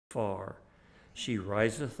far. She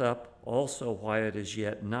riseth up also while it is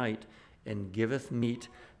yet night, and giveth meat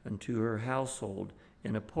unto her household,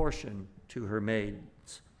 and a portion to her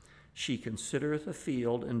maids. She considereth a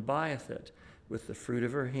field, and buyeth it. With the fruit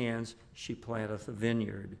of her hands she planteth a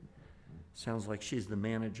vineyard. Sounds like she's the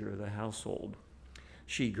manager of the household.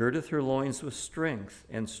 She girdeth her loins with strength,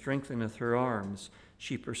 and strengtheneth her arms.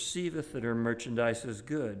 She perceiveth that her merchandise is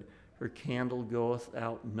good. Her candle goeth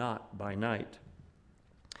out not by night.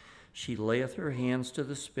 She layeth her hands to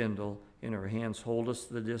the spindle, and her hands holdeth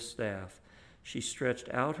the distaff. She stretched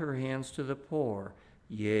out her hands to the poor,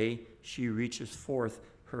 yea, she reacheth forth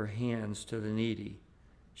her hands to the needy.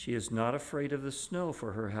 She is not afraid of the snow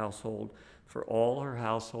for her household, for all her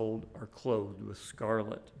household are clothed with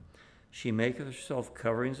scarlet. She maketh herself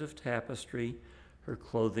coverings of tapestry, her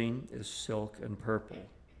clothing is silk and purple.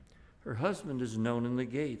 Her husband is known in the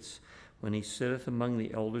gates, when he sitteth among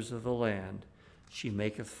the elders of the land. She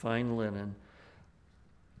maketh fine linen,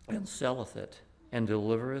 and selleth it, and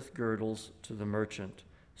delivereth girdles to the merchant.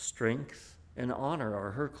 Strength and honor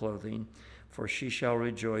are her clothing, for she shall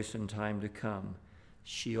rejoice in time to come.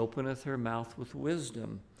 She openeth her mouth with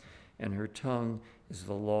wisdom, and her tongue is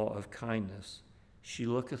the law of kindness. She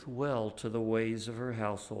looketh well to the ways of her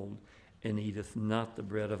household, and eateth not the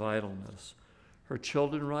bread of idleness. Her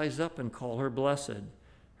children rise up and call her blessed,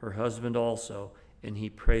 her husband also, and he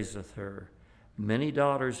praiseth her. Many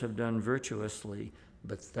daughters have done virtuously,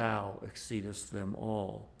 but thou exceedest them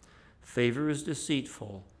all. Favor is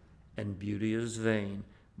deceitful, and beauty is vain,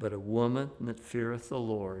 but a woman that feareth the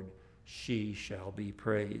Lord, she shall be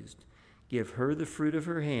praised. Give her the fruit of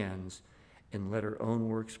her hands, and let her own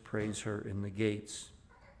works praise her in the gates.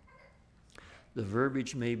 The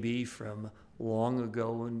verbiage may be from long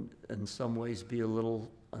ago and in some ways be a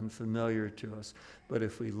little unfamiliar to us, but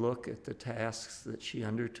if we look at the tasks that she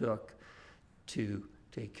undertook to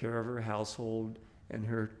take care of her household and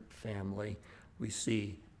her family, we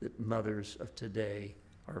see that mothers of today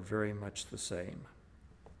are very much the same.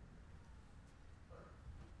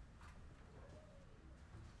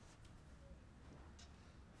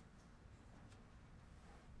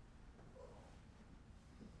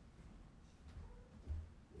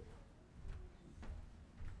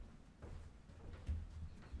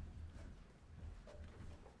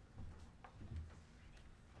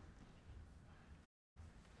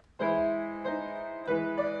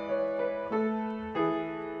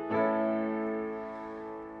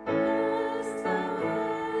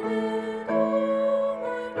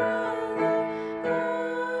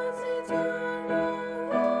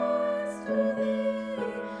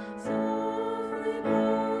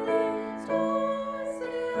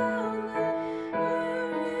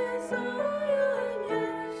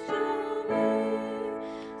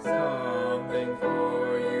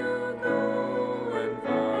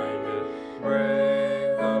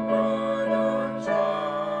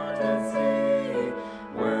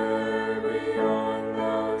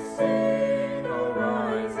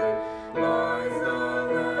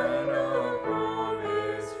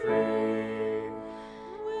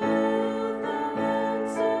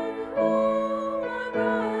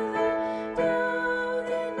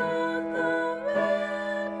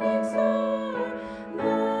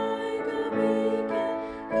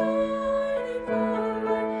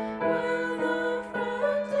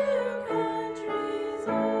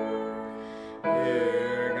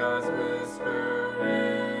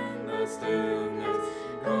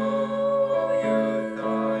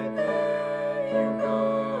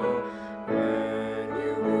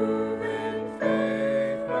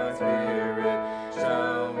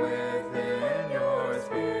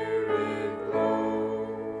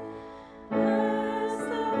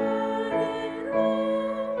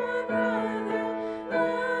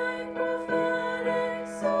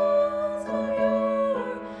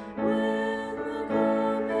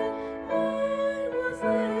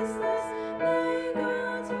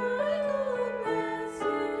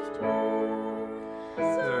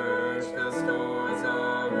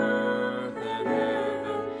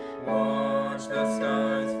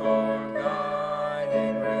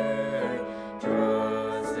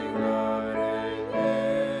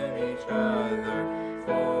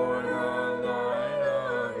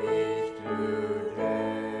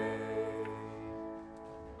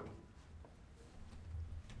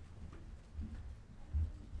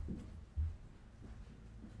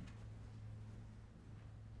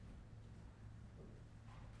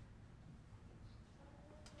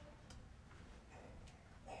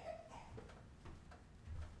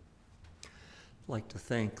 I'd like to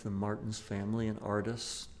thank the Martins family and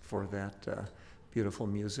artists for that beautiful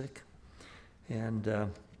music.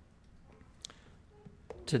 And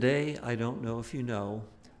Today, I don't know if you know,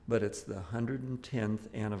 but it's the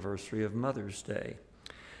 110th anniversary of Mother's Day.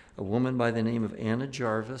 A woman by the name of Anna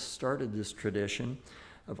Jarvis started this tradition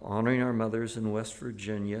of honoring our mothers in West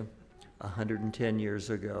Virginia 110 years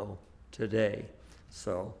ago today.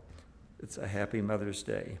 So it's a happy Mother's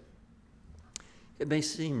Day. It may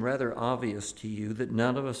seem rather obvious to you that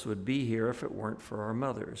none of us would be here if it weren't for our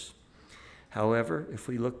mothers. However, if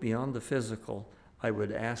we look beyond the physical, I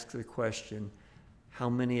would ask the question, how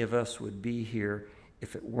many of us would be here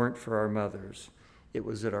if it weren't for our mothers? It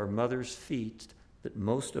was at our mothers' feet that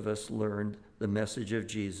most of us learned the message of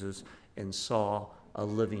Jesus and saw a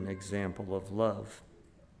living example of love.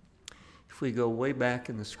 If we go way back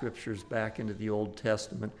in the scriptures, back into the Old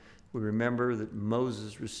Testament, we remember that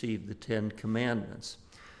Moses received the 10 commandments.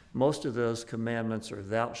 Most of those commandments are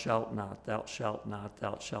thou shalt not, thou shalt not,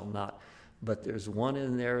 thou shalt not. But there's one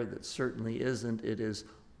in there that certainly isn't. It is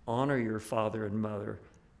honor your father and mother.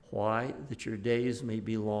 Why? That your days may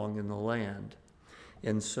be long in the land.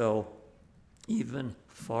 And so even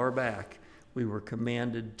far back, we were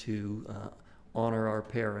commanded to honor our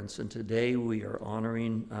parents. And today we are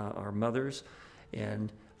honoring our mothers.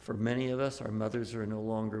 And for many of us, our mothers are no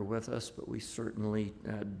longer with us, but we certainly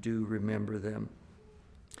do remember them.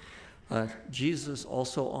 Jesus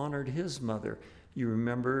also honored his mother. You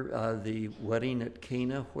remember the wedding at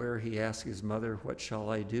Cana where he asked his mother, "What shall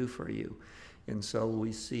I do for you?" And so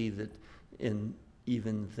we see that in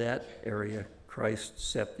even that area, Christ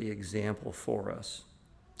set the example for us.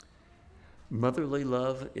 Motherly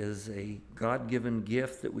love is a God-given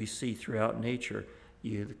gift that we see throughout nature.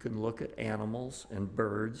 You can look at animals and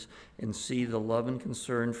birds and see the love and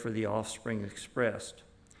concern for the offspring expressed.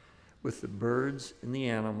 With the birds and the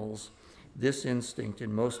animals, this instinct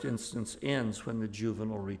in most instances ends when the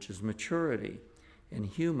juvenile reaches maturity. In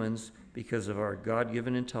humans, because of our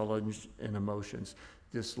God-given intelligence and emotions,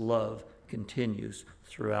 this love continues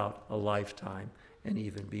throughout a lifetime and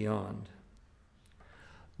even beyond.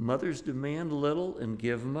 Mothers demand little and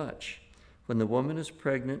give much. When the woman is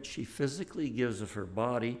pregnant, she physically gives of her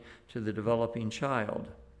body to the developing child.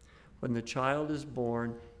 When the child is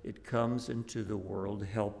born, it comes into the world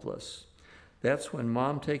helpless. That's when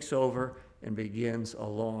mom takes over and begins a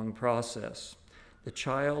long process. The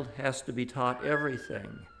child has to be taught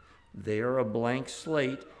everything. They are a blank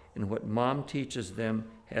slate, and what mom teaches them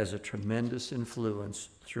has a tremendous influence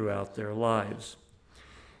throughout their lives.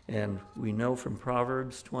 And we know from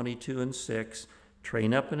Proverbs 22:6,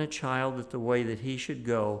 train up in a child that the way that he should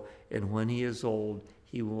go, and when he is old,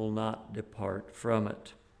 he will not depart from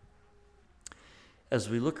it. As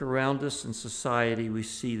we look around us in society, we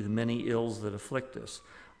see the many ills that afflict us.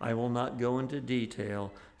 I will not go into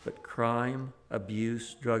detail, but crime,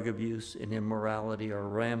 abuse, drug abuse, and immorality are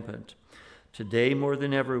rampant. Today, more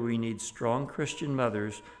than ever, we need strong Christian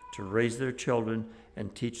mothers to raise their children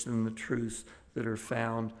and teach them the truths that are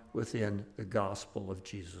found within the gospel of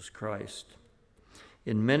Jesus Christ.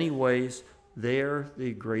 In many ways, they are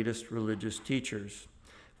the greatest religious teachers.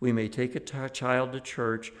 We may take a child to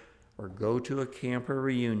church or go to a camp or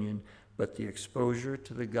reunion, but the exposure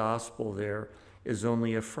to the gospel there is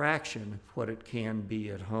only a fraction of what it can be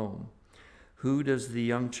at home. Who does the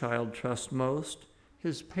young child trust most?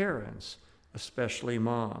 His parents, especially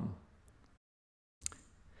mom.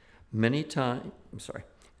 Many times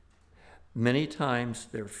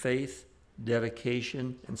their faith,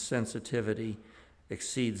 dedication, and sensitivity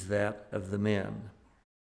exceeds that of the men.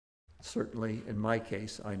 Certainly, in my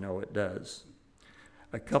case, I know it does.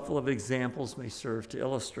 A couple of examples may serve to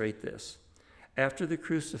illustrate this. After the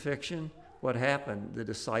crucifixion, what happened? The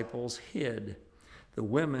disciples hid. The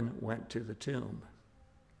women went to the tomb.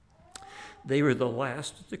 They were the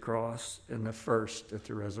last at the cross and the first at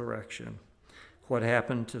the resurrection. What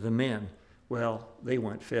happened to the men? Well, they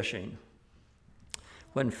went fishing.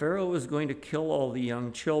 When Pharaoh was going to kill all the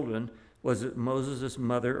young children, was it Moses'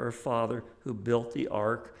 mother or father who built the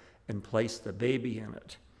ark and placed the baby in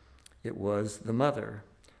it? It was the mother.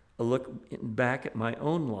 A look back at my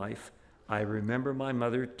own life, I remember my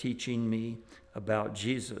mother teaching me about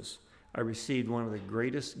Jesus. I received one of the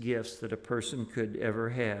greatest gifts that a person could ever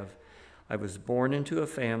have. I was born into a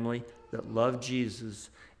family that loved Jesus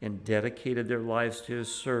and dedicated their lives to his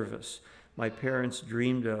service. My parents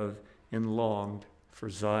dreamed of and longed for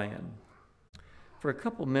Zion. For a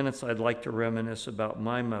couple minutes, I'd like to reminisce about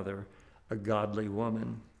my mother, a godly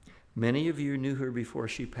woman. Many of you knew her before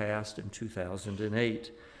she passed in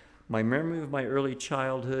 2008. My memory of my early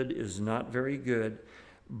childhood is not very good,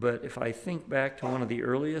 but if I think back to one of the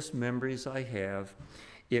earliest memories I have,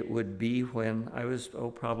 it would be when I was,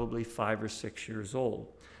 probably 5 or 6 years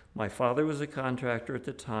old. My father was a contractor at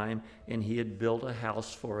the time, and he had built a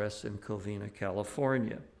house for us in Covina,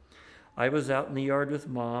 California. I was out in the yard with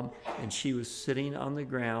Mom, and she was sitting on the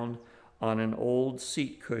ground on an old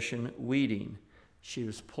seat cushion weeding. She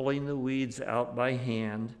was pulling the weeds out by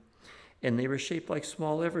hand, and they were shaped like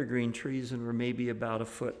small evergreen trees and were maybe about a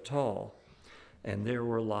foot tall, and there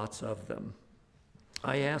were lots of them.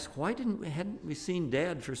 I asked, why hadn't we seen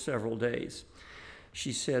Dad for several days?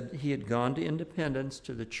 She said he had gone to Independence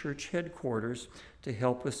to the church headquarters to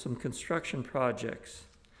help with some construction projects.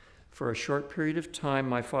 For a short period of time,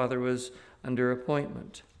 my father was under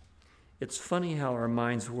appointment. It's funny how our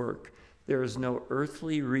minds work. There is no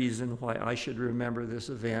earthly reason why I should remember this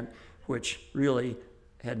event, which really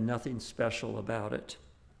had nothing special about it.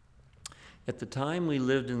 At the time, we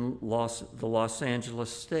lived in the Los Angeles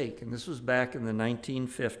Stake, and this was back in the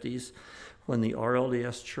 1950s when the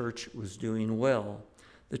RLDS Church was doing well.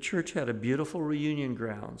 The church had a beautiful reunion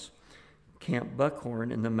grounds, Camp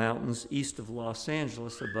Buckhorn in the mountains east of Los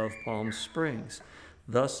Angeles above Palm Springs.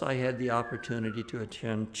 Thus, I had the opportunity to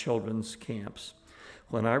attend children's camps.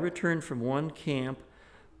 When I returned from one camp,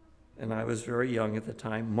 and I was very young at the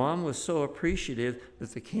time, Mom was so appreciative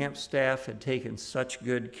that the camp staff had taken such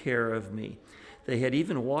good care of me. They had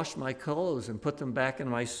even washed my clothes and put them back in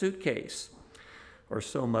my suitcase, or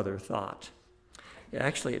so Mother thought.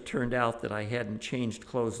 Actually, it turned out that I hadn't changed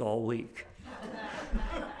clothes all week.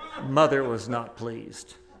 Mother was not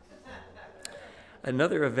pleased.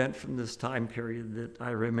 Another event from this time period that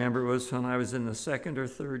I remember was when I was in the 2nd or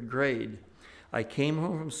 3rd grade. I came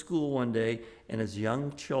home from school one day, and as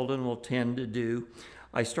young children will tend to do,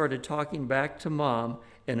 I started talking back to Mom,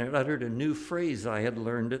 and it uttered a new phrase I had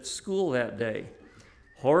learned at school that day.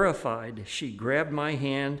 Horrified, she grabbed my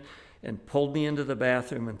hand and pulled me into the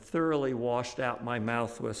bathroom and thoroughly washed out my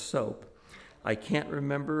mouth with soap. I can't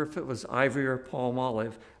remember if it was Ivory or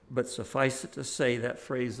Palmolive, but suffice it to say that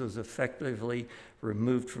phrase was effectively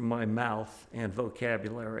removed from my mouth and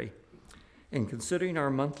vocabulary. In considering our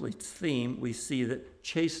monthly theme, we see that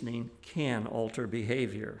chastening can alter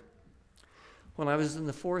behavior. When I was in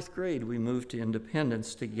the 4th grade, we moved to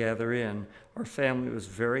Independence to gather in. Our family was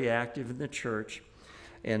very active in the church,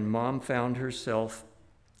 and Mom found herself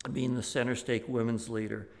being the Center Stake women's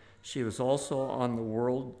leader. She was also on the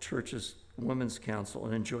World Church's Women's Council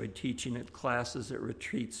and enjoyed teaching at classes, at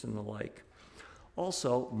retreats, and the like.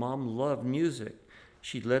 Also, Mom loved music.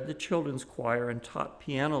 She led the children's choir and taught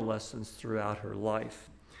piano lessons throughout her life.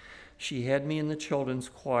 She had me in the children's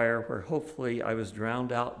choir where hopefully I was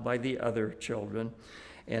drowned out by the other children.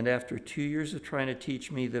 And after 2 years of trying to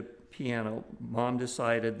teach me the piano, Mom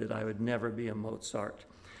decided that I would never be a Mozart.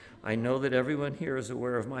 I know that everyone here is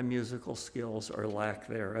aware of my musical skills or lack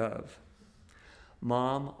thereof.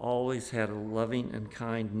 Mom always had a loving and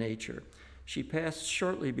kind nature. She passed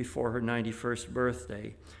shortly before her 91st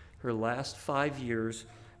birthday. Her last 5 years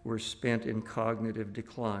were spent in cognitive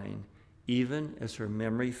decline. Even as her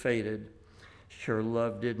memory faded, her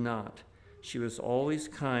love did not. She was always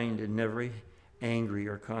kind and never angry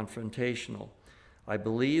or confrontational. I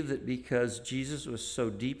believe that because Jesus was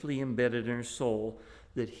so deeply embedded in her soul,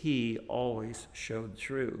 that he always showed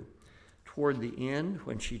through. Toward the end,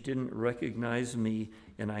 when she didn't recognize me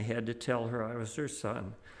and I had to tell her I was her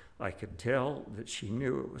son, I could tell that she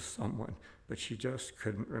knew it was someone, but she just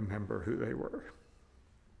couldn't remember who they were.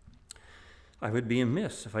 I would be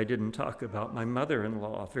amiss if I didn't talk about my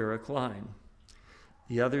mother-in-law, Vera Klein.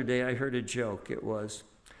 The other day I heard a joke. It was,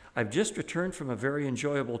 I've just returned from a very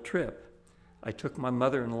enjoyable trip. I took my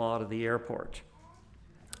mother-in-law to the airport.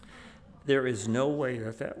 There is no way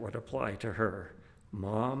that that would apply to her.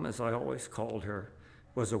 Mom, as I always called her,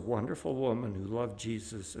 was a wonderful woman who loved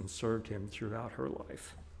Jesus and served him throughout her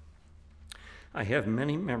life. I have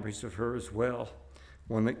many memories of her as well.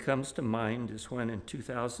 One that comes to mind is when in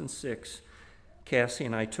 2006, Cassie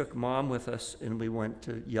and I took Mom with us and we went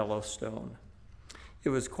to Yellowstone. It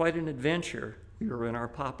was quite an adventure. We were in our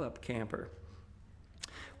pop-up camper.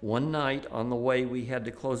 One night on the way, we had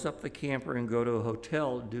to close up the camper and go to a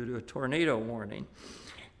hotel due to a tornado warning.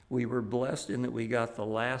 We were blessed in that we got the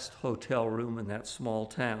last hotel room in that small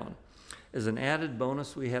town. As an added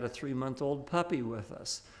bonus, we had a 3-month-old puppy with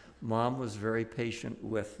us. Mom was very patient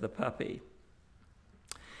with the puppy.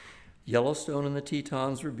 Yellowstone and the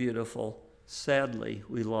Tetons were beautiful. Sadly,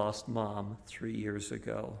 we lost Mom 3 years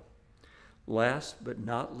ago. Last but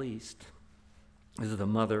not least is the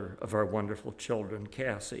mother of our wonderful children,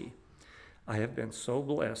 Cassie. I have been so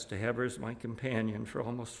blessed to have her as my companion for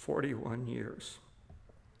almost 41 years.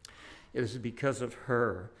 It is because of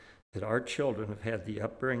her that our children have had the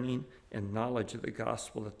upbringing and knowledge of the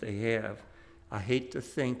gospel that they have. I hate to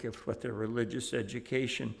think of what their religious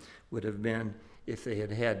education would have been if they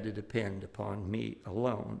had had to depend upon me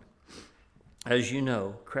alone. As you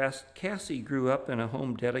know, Cassie grew up in a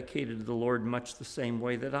home dedicated to the Lord much the same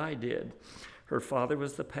way that I did. Her father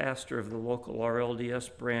was the pastor of the local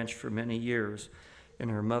RLDS branch for many years, and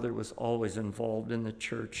her mother was always involved in the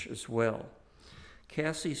church as well.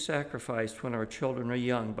 Cassie sacrificed when our children were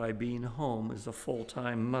young by being home as a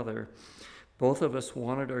full-time mother. Both of us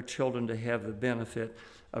wanted our children to have the benefit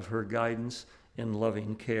of her guidance and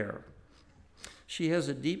loving care. She has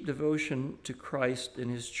a deep devotion to Christ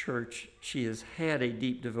and his church. She has had a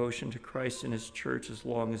deep devotion to Christ and his church as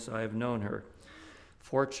long as I have known her.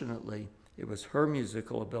 Fortunately, it was her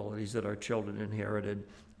musical abilities that our children inherited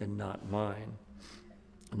and not mine.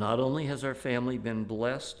 Not only has our family been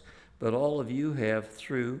blessed, but all of you have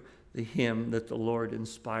through the hymn that the Lord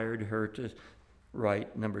inspired her to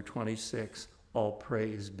write, number 26, All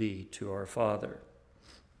Praise Be to Our Father.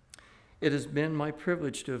 It has been my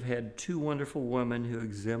privilege to have had two wonderful women who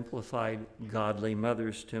exemplified godly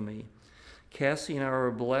mothers to me. Cassie and I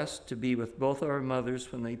were blessed to be with both our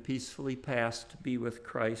mothers when they peacefully passed to be with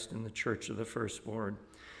Christ in the Church of the Firstborn.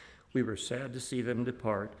 We were sad to see them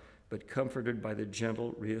depart, but comforted by the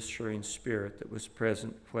gentle, reassuring spirit that was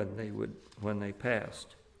present when they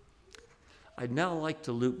passed. I'd now like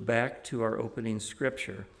to loop back to our opening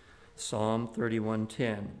scripture, Psalm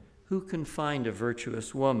 31:10. Who can find a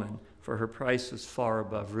virtuous woman? For her price is far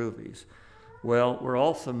above rubies. Well, we're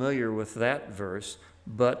all familiar with that verse,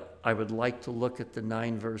 but I would like to look at the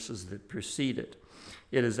 9 verses that precede it.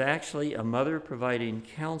 It is actually a mother providing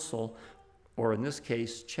counsel, or in this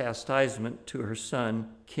case, chastisement, to her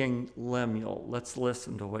son, King Lemuel. Let's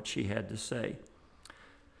listen to what she had to say.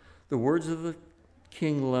 The words of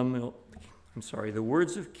King Lemuel,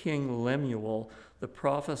 the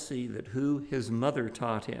prophecy that who his mother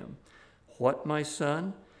taught him. What, my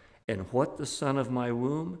son? And what the son of my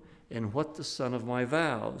womb? And what the son of my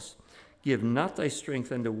vows? Give not thy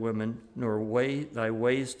strength unto women, nor thy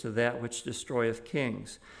ways to that which destroyeth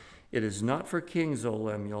kings. It is not for kings, O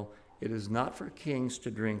Lemuel, it is not for kings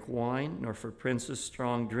to drink wine, nor for princes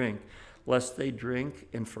strong drink, lest they drink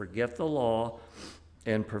and forget the law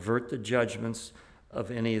and pervert the judgments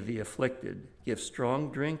of any of the afflicted. Give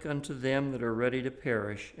strong drink unto them that are ready to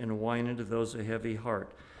perish, and wine unto those of heavy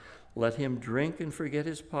heart. Let him drink and forget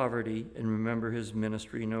his poverty, and remember his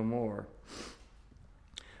ministry no more.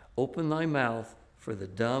 Open thy mouth for the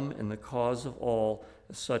dumb and the cause of all,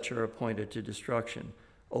 as such are appointed to destruction.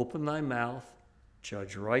 Open thy mouth,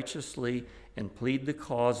 judge righteously, and plead the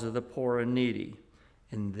cause of the poor and needy.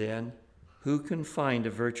 And then, who can find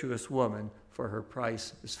a virtuous woman? For her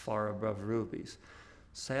price is far above rubies.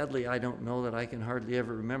 Sadly, I don't know that I can hardly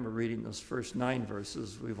ever remember reading those first 9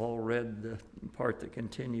 verses. We've all read the part that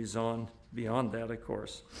continues on beyond that, of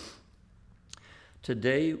course.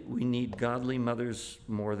 Today, we need godly mothers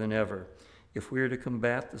more than ever. If we are to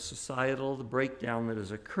combat the societal breakdown that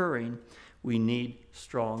is occurring, we need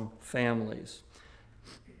strong families.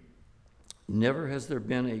 Never has there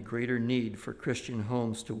been a greater need for Christian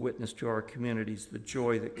homes to witness to our communities the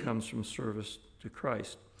joy that comes from service to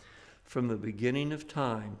Christ. From the beginning of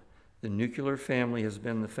time, the nuclear family has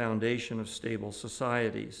been the foundation of stable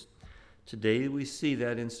societies. Today, we see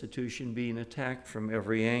that institution being attacked from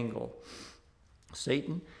every angle.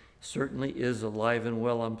 Satan certainly is alive and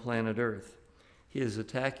well on planet Earth. He is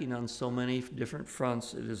attacking on so many different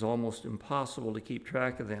fronts, it is almost impossible to keep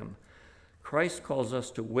track of them. Christ calls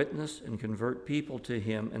us to witness and convert people to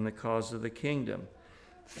him in the cause of the kingdom.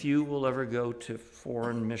 Few will ever go to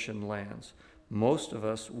foreign mission lands. Most of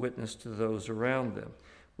us witness to those around them.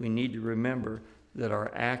 We need to remember that our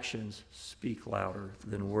actions speak louder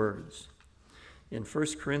than words. In 1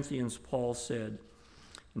 Corinthians, Paul said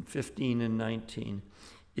in 15 and 19,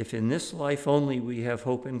 if in this life only we have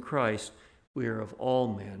hope in Christ, we are of all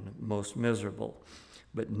men most miserable.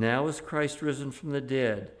 But now is Christ risen from the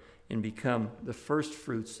dead and become the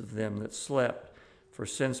firstfruits of them that slept. For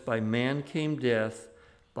since by man came death,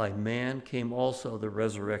 by man came also the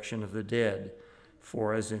resurrection of the dead.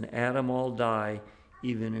 For as in Adam all die,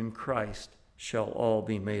 even in Christ shall all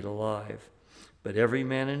be made alive. But every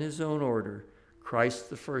man in his own order, Christ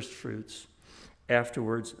the firstfruits,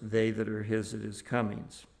 afterwards they that are his at his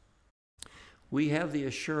comings. We have the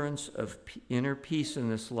assurance of inner peace in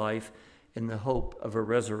this life and the hope of a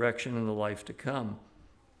resurrection in the life to come.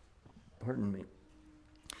 Pardon me.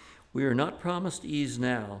 We are not promised ease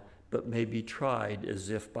now, but may be tried as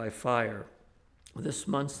if by fire. This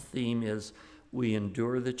month's theme is, we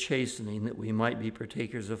endure the chastening that we might be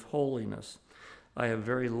partakers of holiness. I have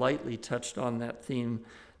very lightly touched on that theme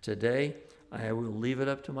today. I will leave it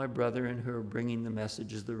up to my brethren who are bringing the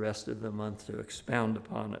messages the rest of the month to expound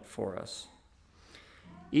upon it for us.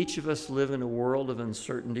 Each of us live in a world of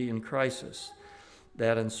uncertainty and crisis.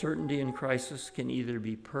 That uncertainty and crisis can either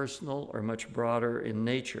be personal or much broader in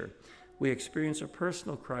nature. We experience a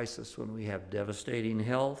personal crisis when we have devastating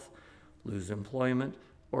health, lose employment,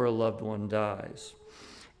 or a loved one dies.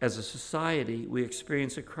 As a society, we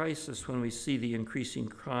experience a crisis when we see the increasing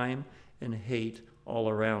crime and hate all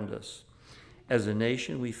around us. As a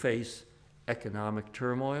nation, we face economic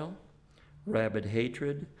turmoil, rabid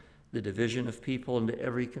hatred, the division of people into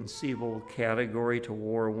every conceivable category to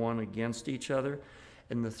war one against each other,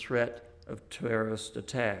 and the threat of terrorist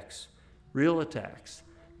attacks. Real attacks,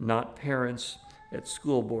 not parents at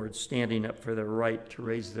school boards standing up for their right to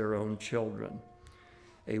raise their own children.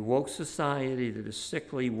 A woke society that is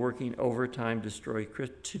sickly working overtime to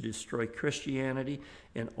destroy Christianity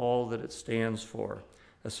and all that it stands for.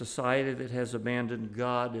 A society that has abandoned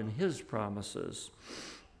God and his promises.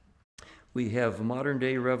 We have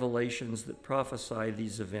modern-day revelations that prophesy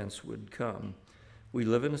these events would come. We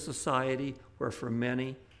live in a society where for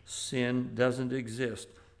many, sin doesn't exist,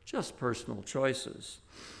 just personal choices.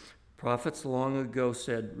 Prophets long ago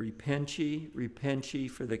said, repent ye,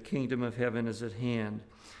 for the kingdom of heaven is at hand.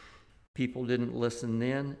 People didn't listen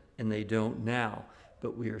then, and they don't now,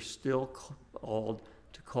 but we are still called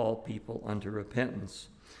to call people unto repentance.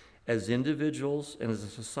 As individuals and as a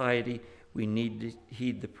society, we need to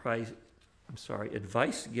heed the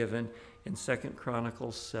advice given in 2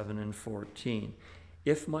 Chronicles 7:14.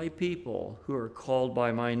 If my people who are called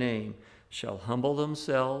by my name shall humble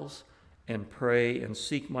themselves and pray and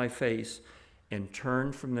seek my face and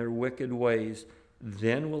turn from their wicked ways,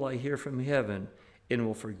 then will I hear from heaven and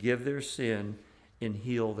will forgive their sin and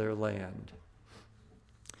heal their land.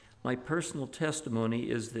 My personal testimony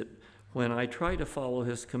is that when I try to follow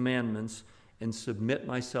his commandments and submit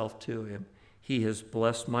myself to him, he has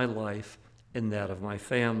blessed my life and that of my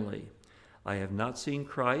family. I have not seen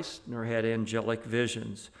Christ nor had angelic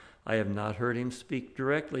visions. I have not heard him speak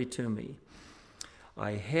directly to me.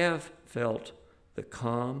 I have felt the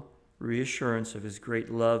calm reassurance of his great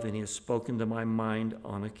love, and he has spoken to my mind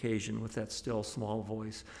on occasion with that still small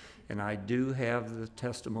voice. And I do have the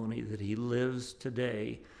testimony that he lives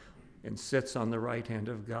today and sits on the right hand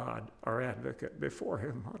of God, our advocate before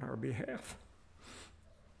him on our behalf.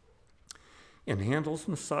 In Handel's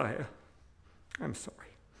Messiah,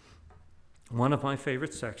 one of my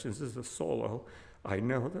favorite sections is the solo, I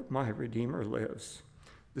Know That My Redeemer Lives.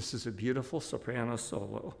 This is a beautiful soprano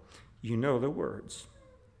solo. You know the words.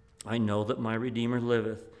 I know that my Redeemer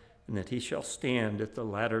liveth, and that he shall stand at the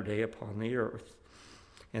latter day upon the earth.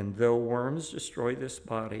 And though worms destroy this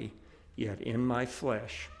body, yet in my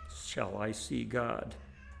flesh shall I see God.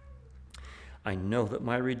 I know that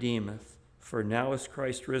my Redeemeth, for now is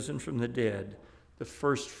Christ risen from the dead, the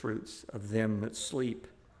firstfruits of them that sleep.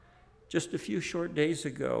 Just a few short days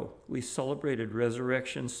ago, we celebrated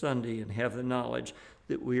Resurrection Sunday and have the knowledge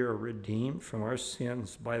that we are redeemed from our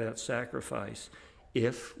sins by that sacrifice,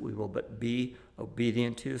 if we will but be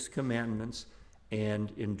obedient to his commandments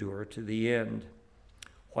and endure to the end.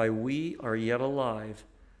 While we are yet alive,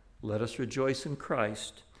 let us rejoice in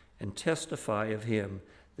Christ and testify of him,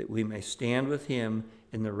 that we may stand with him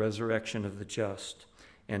in the resurrection of the just.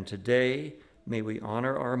 And today, may we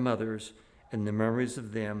honor our mothers and the memories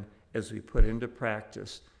of them as we put into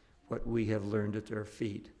practice what we have learned at their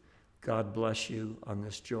feet. God bless you on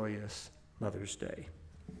this joyous Mother's Day.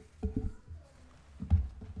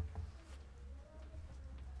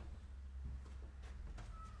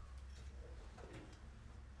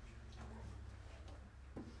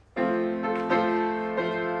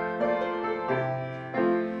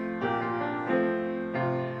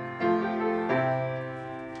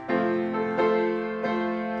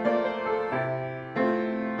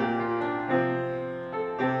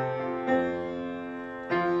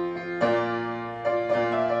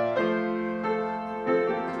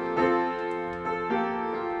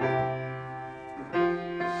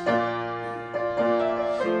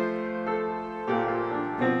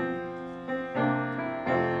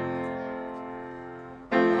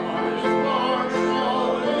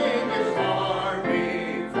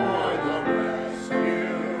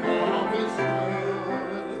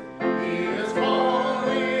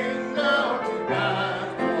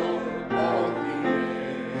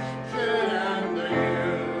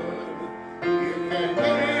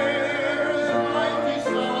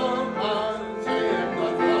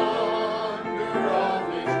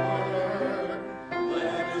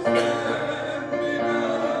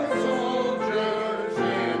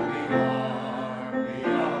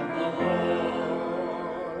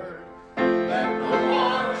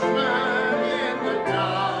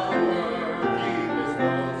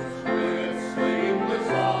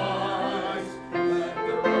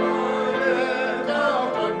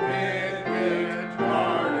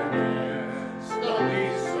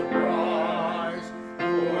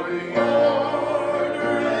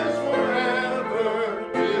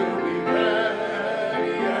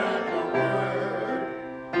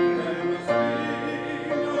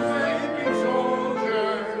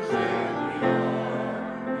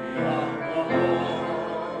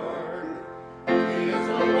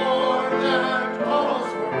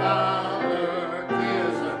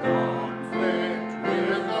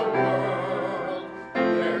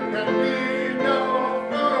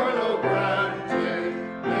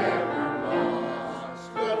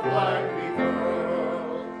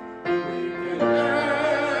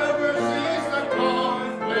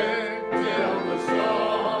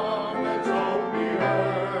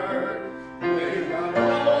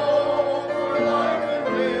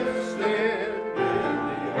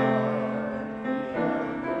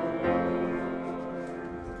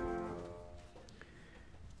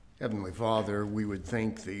 Heavenly Father, we would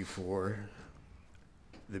thank Thee for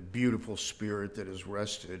the beautiful spirit that has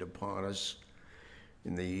rested upon us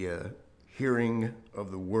in the hearing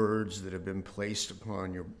of the words that have been placed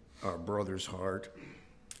upon our brother's heart.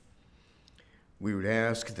 We would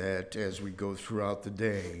ask that as we go throughout the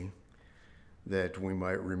day, that we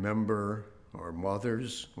might remember our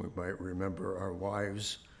mothers, we might remember our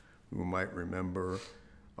wives, we might remember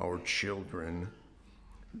our children.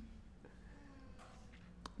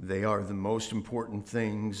 They are the most important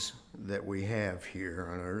things that we have here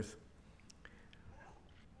on earth.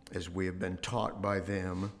 As we have been taught by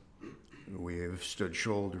them, we have stood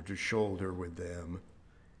shoulder to shoulder with them,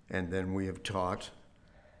 and then we have taught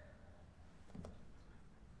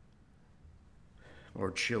our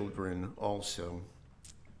children also.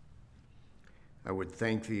 I would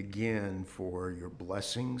thank Thee again for your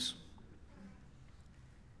blessings.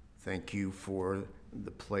 Thank You for the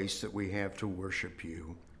place that we have to worship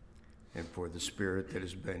You, and for the spirit that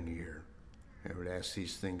has been here. I would ask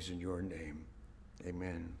these things in Your name.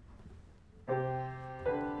 Amen.